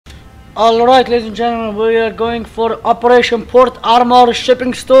Alright, ladies and gentlemen, we are going for Operation Port Armor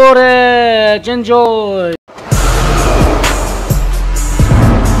Shipping Storage. Enjoy!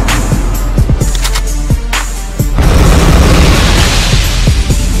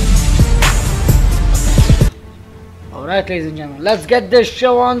 Alright, ladies and gentlemen, let's get this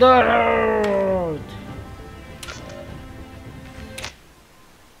show on the road!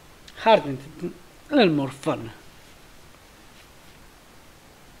 Hardened, a little more fun.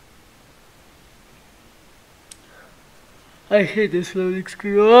 I hate this loading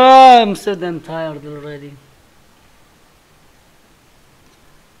screen. Oh, I'm so damn tired already.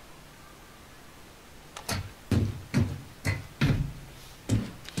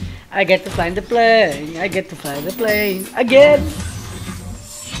 I get to fly the plane. I get to fly the plane again.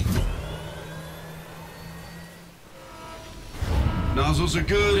 Nozzles are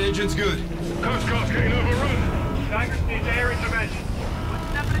good, engine's good. Coast Guard's getting overrun. Tigers need air intervention. One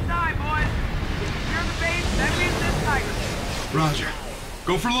step at a time, boys. Secure the base, then we assist Tigers. Roger.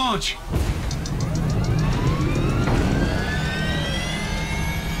 Go for launch.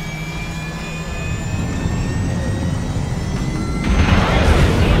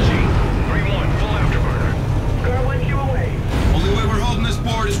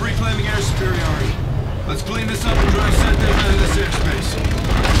 Reclaiming air superiority. Let's clean this up and drive set them out of this airspace.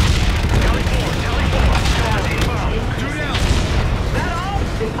 Tele 4, squad inbound. 2 down. That all?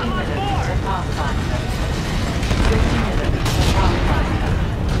 I'm on board. 30 minutes.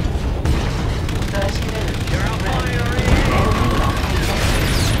 You're out flying already.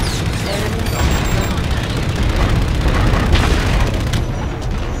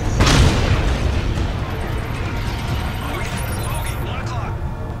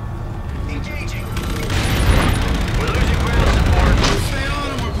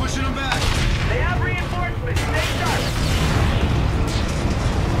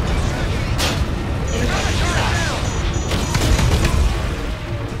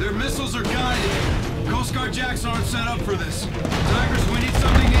 Jacks aren't set up for this. Tigers, we need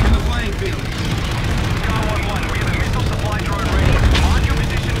something to even the playing field. Con 1-1, we have a missile supply drone ready. On your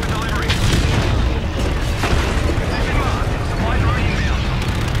position for delivery. Position marked. Supply drone inbound.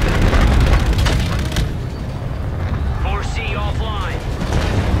 4C offline.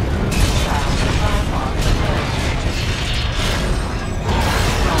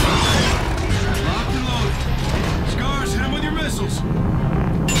 Locked and loaded. Scars, hit him with your missiles.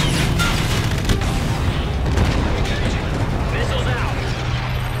 Missiles out.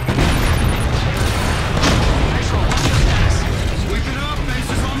 Sweep it up, base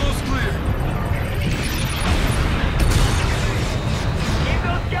is almost clear. Keep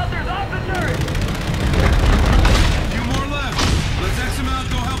those skelters off the turret. A few more left. Let's X them out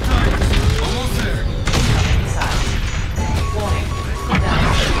and go help Tigers. Almost there.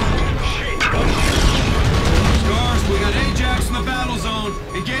 Scars, we got Ajax in the battle zone.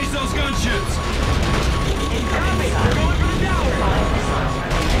 Engage those gunships. Copy. We're going for the tower.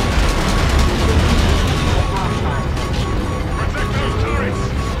 Protect those turrets.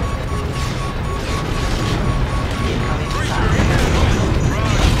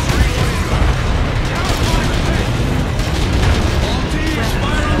 All teams,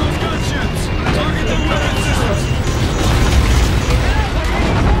 fire on those gunships. Target the weapon systems.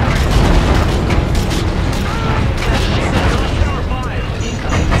 Tower 5.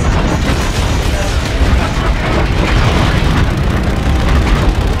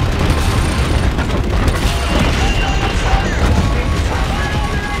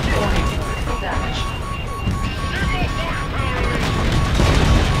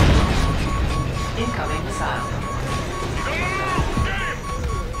 Incoming missile.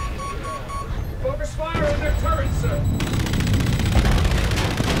 Focus fire on their turrets, sir.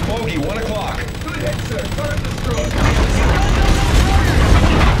 Bogey, 1 o'clock. Good hit, sir. Turret destroyed.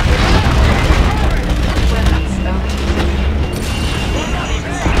 Weapons only.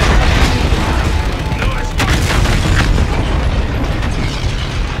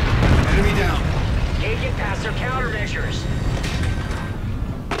 Enemy down. Can't get past their countermeasures.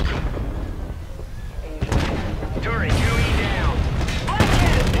 Turret, UE down.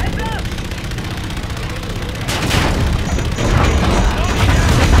 Heads up!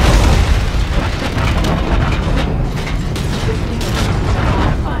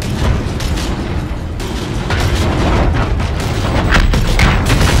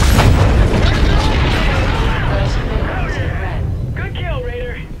 Good kill,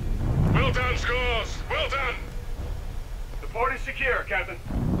 Raider. Well done, Scores. Well done. The port is secure, Captain.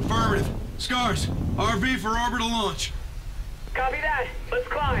 Affirmative. Scars, RV for orbital launch. Copy that. Let's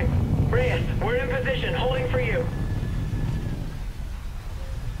climb. Reyes, we're in position, holding for you.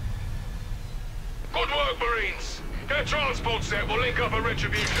 work, Marines. Get a transport set. We'll link up at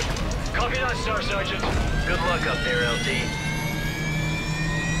Retribution. Copy that, Star Sergeant. Good luck up there, LT.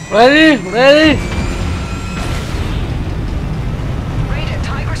 Ready? Ready? Raider,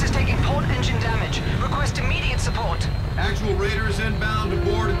 Tigris is taking port engine damage. Request immediate support. Actual Raiders inbound to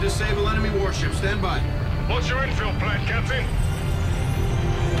board and disable enemy warships. Stand by. What's your infield plan, Captain?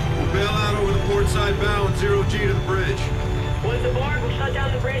 We'll bail out over the port side bow and 0G to the bridge. Once aboard, we'll shut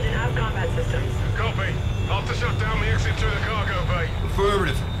down the bridge and have combat systems. Copy. I'll have to shut down the exit to the cargo bay.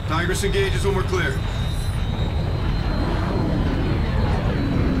 Affirmative. Tigris engages when we're clear.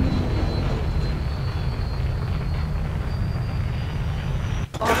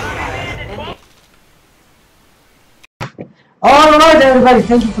 Alright everybody,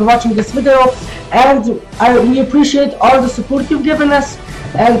 thank you for watching this video, and we appreciate all the support you've given us,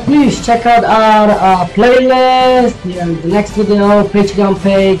 and please check out our playlist, the next video, Patreon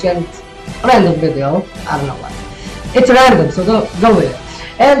page, and random video, I don't know what. It's random, so go with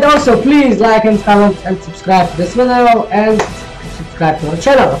it. And also please like and comment and subscribe to this video, and subscribe to our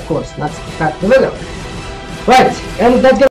channel, of course, not subscribe to the video. Right, and that's